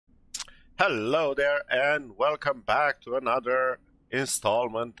Hello there and welcome back to another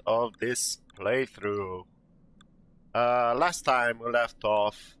installment of this playthrough. Last time we left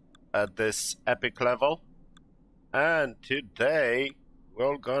off at this epic level, and today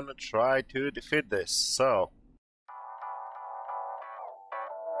we're gonna try to defeat this. So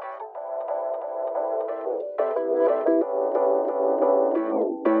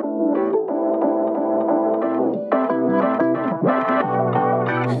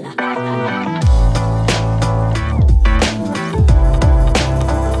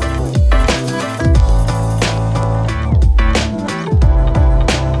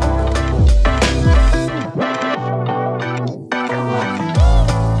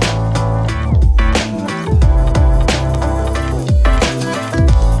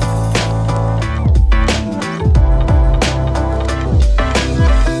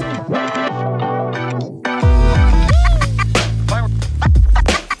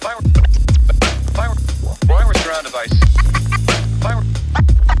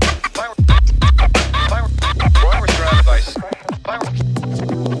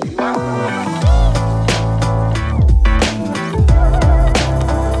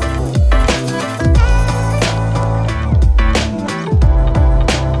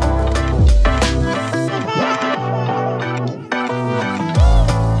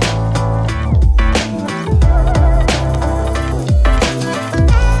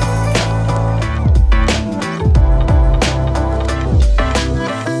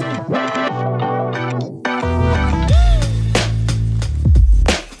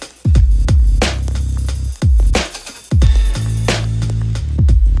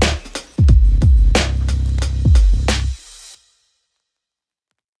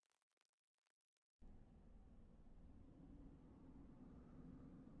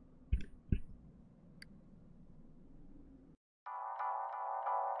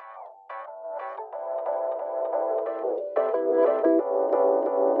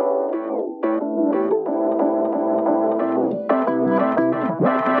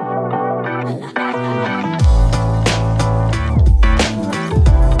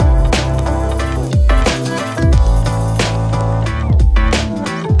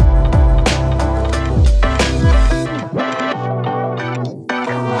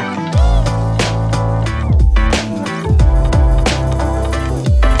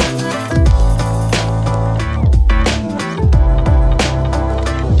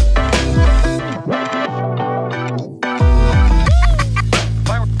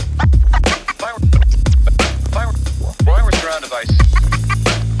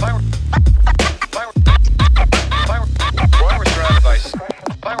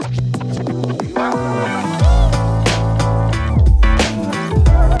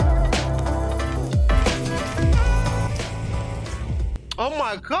oh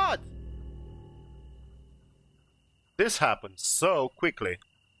my god! This happened so quickly.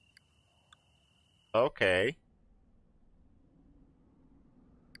 Okay.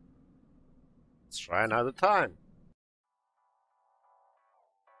 Let's try another time.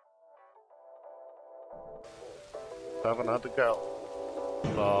 Have another go.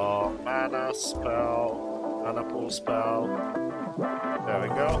 Oh, mana spell, mana pool spell. There we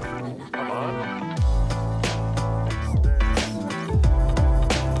go. Come on.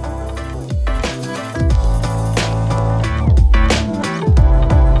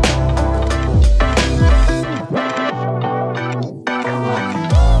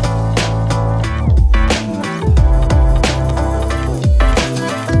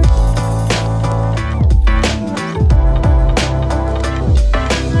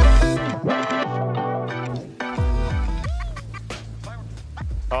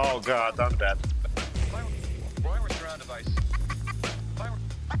 Oh god, I'm dead.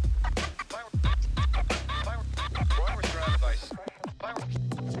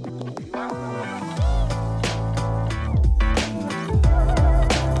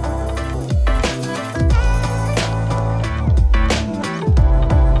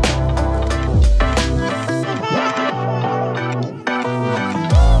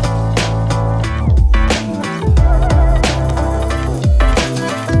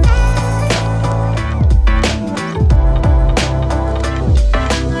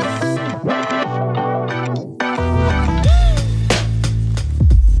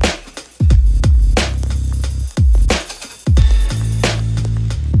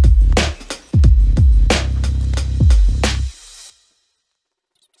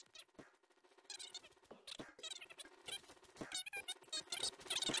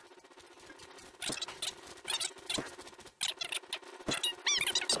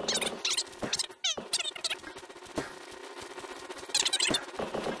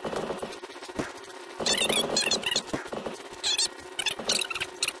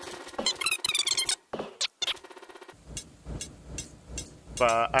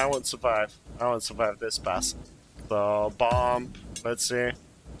 but I won't survive. I won't survive this pass. So, bomb. Let's see.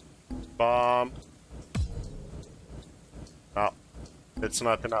 Bomb. No, it's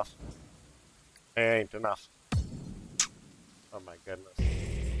not enough. It ain't enough. Oh my goodness.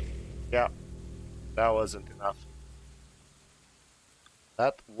 Yeah, that wasn't enough.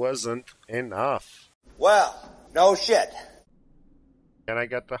 That wasn't enough. Well, no shit. Can I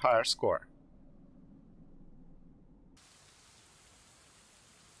get the higher score?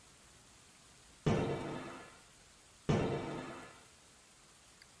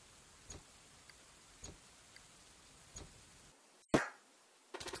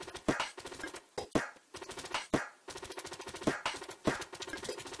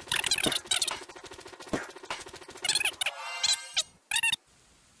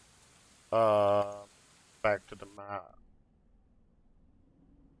 Back to the map.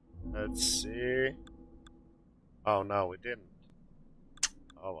 Let's see. Oh no, we didn't.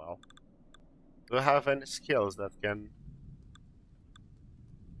 Oh well. Do I have any skills that can...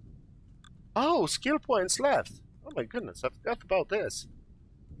 Oh, skill points left! Oh my goodness, I forgot about this.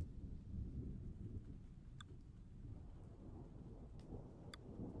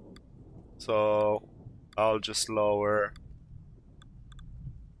 So, I'll just lower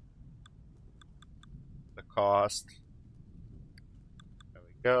the cost. There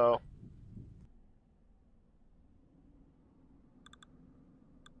we go.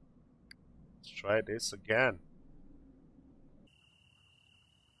 Let's try this again.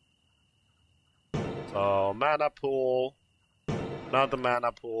 So, mana pool, another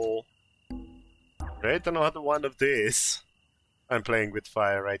mana pool. Create another one of these. I'm playing with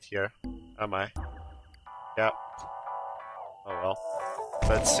fire right here. Am I? Yeah. Oh well.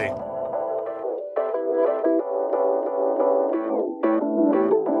 Let's see.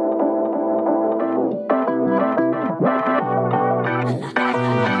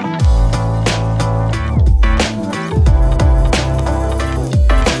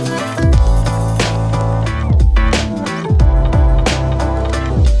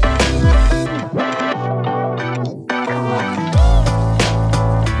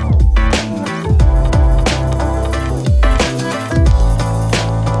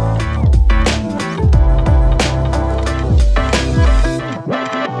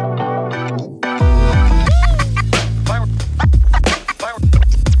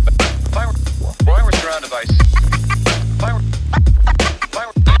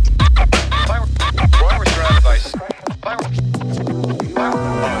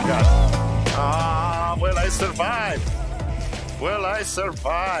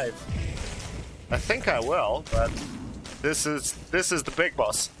 Survive. I think I will, but this is the big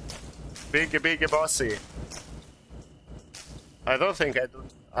boss. Big bossy. I don't think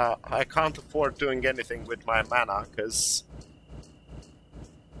I can't afford doing anything with my mana, cause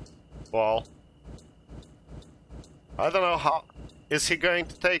well, I don't know how is he going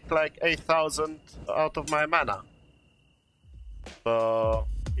to take like 8,000 out of my mana. So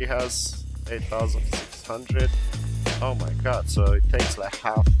he has 8,600. Oh my god, so it takes like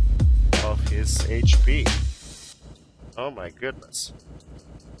half of his HP. Oh my goodness.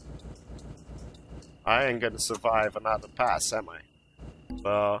 I ain't gonna survive another pass, am I?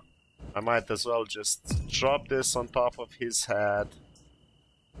 So I might as well just drop this on top of his head.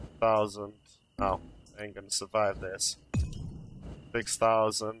 1,000. No, I ain't gonna survive this.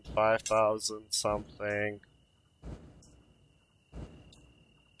 6,000, 5,000, something.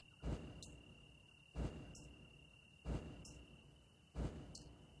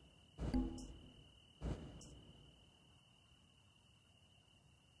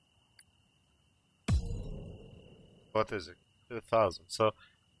 What is it? 2,000. So,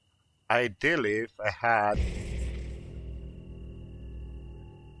 ideally, if I had...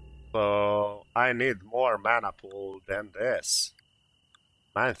 So, I need more mana pool than this.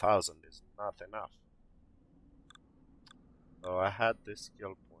 9,000 is not enough. So, I had this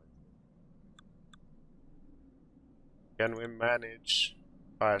skill point. Can we manage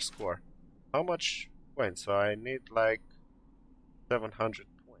fire score? How much points? So, I need like 700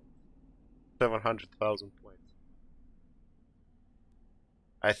 points. 700,000 points.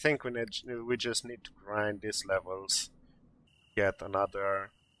 I think we just need to grind these levels, get another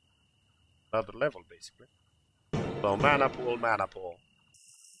level basically. So mana pool, mana pool.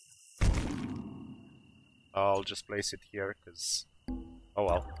 I'll just place it here because, oh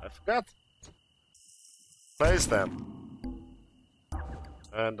well, I forgot. Place them,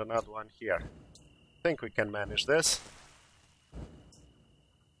 and another one here. I think we can manage this.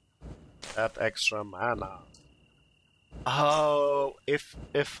 That extra mana. Oh, if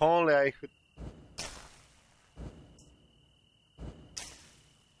only I could...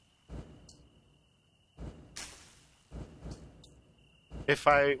 if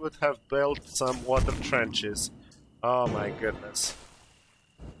I would have built some water trenches. Oh my goodness.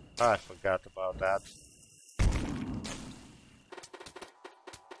 I forgot about that.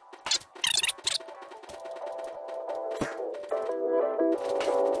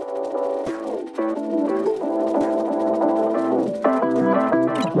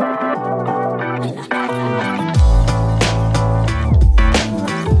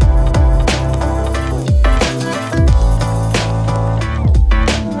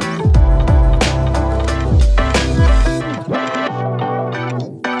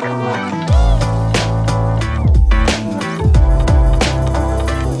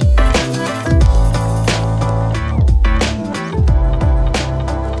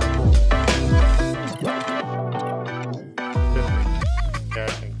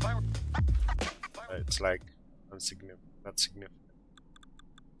 Like insignificant, not significant.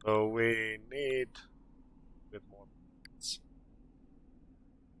 So we need a bit more.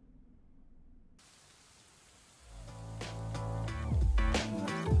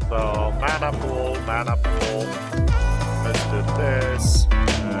 So mana pool. Let's do this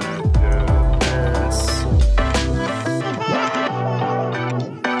and do this.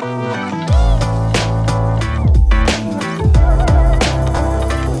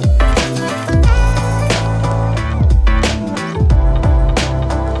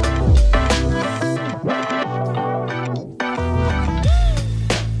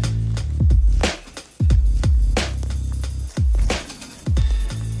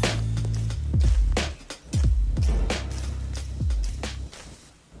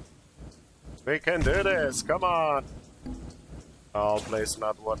 We can do this, come on! I'll place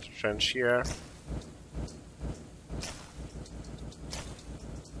another water trench here.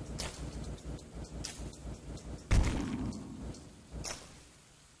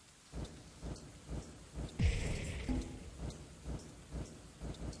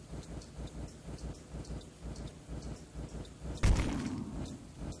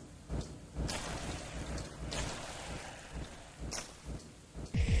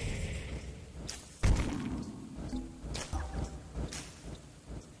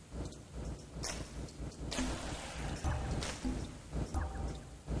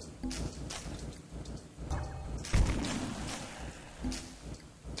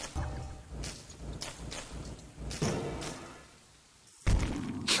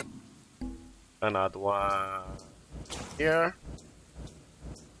 Another one here.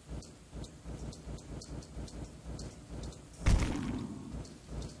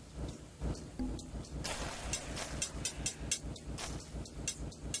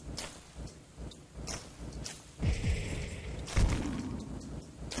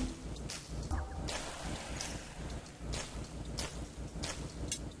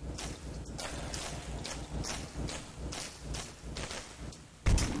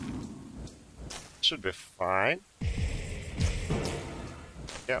 Should be fine.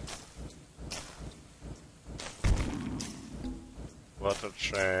 Yep. Water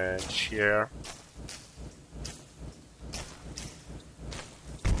trench here.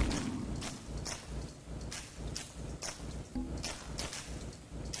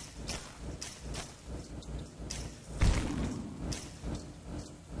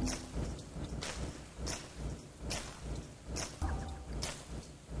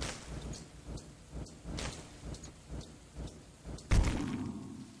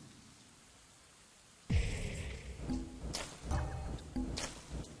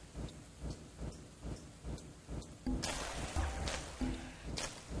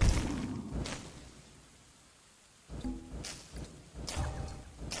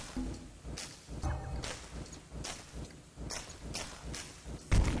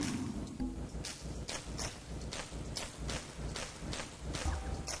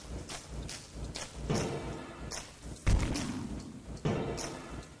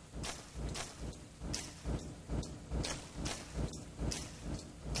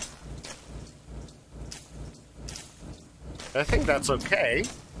 I think that's okay.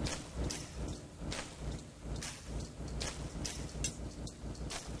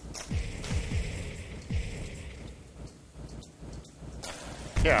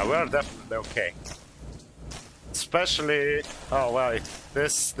 Yeah, we're definitely okay. Especially, oh well,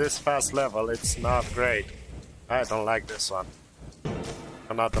 this fast level, it's not great. I don't like this one.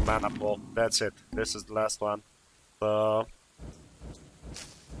 Another mana pool. That's it. This is the last one. So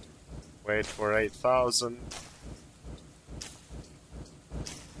wait for 8,000.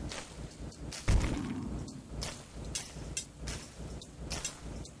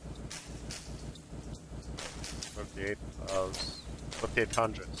 Of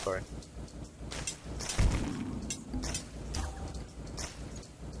 4,800, sorry.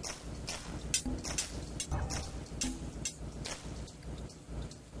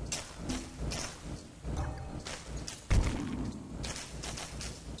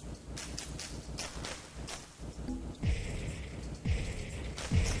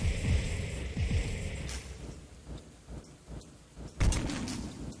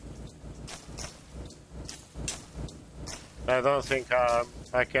 I don't think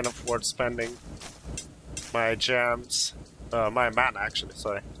I can afford spending my gems, my mana actually,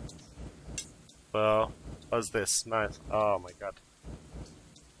 sorry. So, what's this? Nice. Oh my god.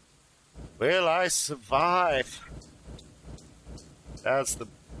 Will I survive? That's the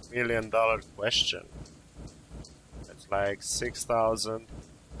 $1,000,000 question. It's like 6,000.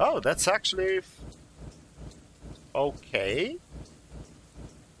 Oh, that's actually okay.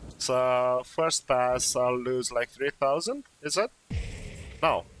 So, first pass I'll lose like 3,000, is it?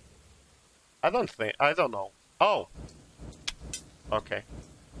 No. I don't know. Oh! Okay.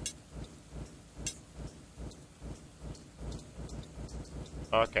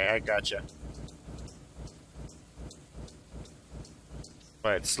 Okay, I gotcha.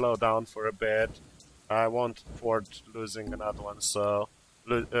 Wait, slow down for a bit. I won't afford losing another one, so...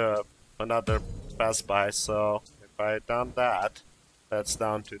 another pass by, so... If I done that, that's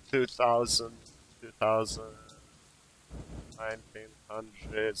down to 2,000, 2,000...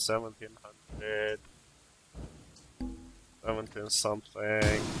 1,900, 1,700... 17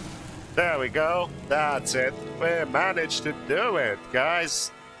 something... There we go! That's it! We managed to do it, guys!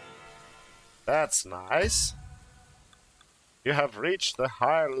 That's nice! You have reached the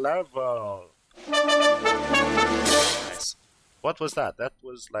higher level! Nice. What was that? That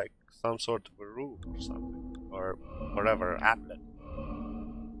was like some sort of a room or something. Or whatever, amulet.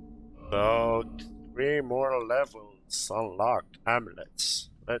 So, 3 more levels unlocked. Amulets.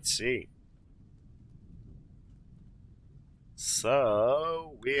 Let's see.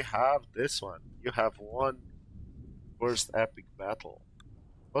 So, we have this one. You have won first epic battle.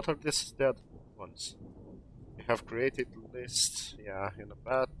 What are these dead ones? You have created a list, yeah, in a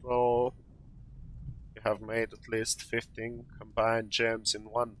battle. You have made at least 15 combined gems in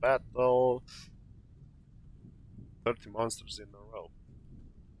one battle. 30 monsters in a row.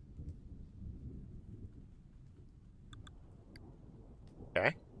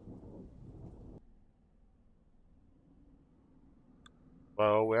 Okay.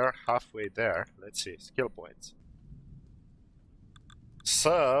 Well, we're halfway there. Let's see, skill points.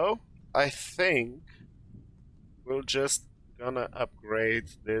 So, I think we're just gonna upgrade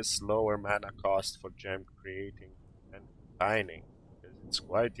this lower mana cost for gem creating and combining, because it's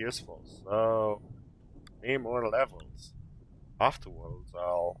quite useful. So, 3 more levels. Afterwards,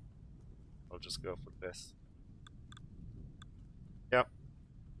 I'll just go for this. Yep,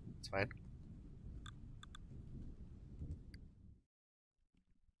 it's fine.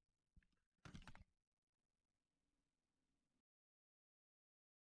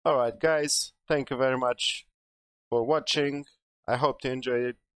 Alright guys, thank you very much for watching. I hope you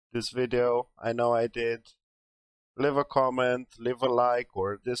enjoyed this video. I know I did. Leave a comment, leave a like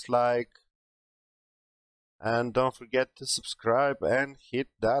or dislike. And don't forget to subscribe and hit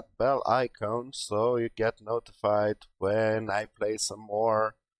that bell icon so you get notified when I play some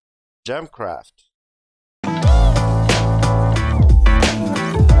more Gemcraft.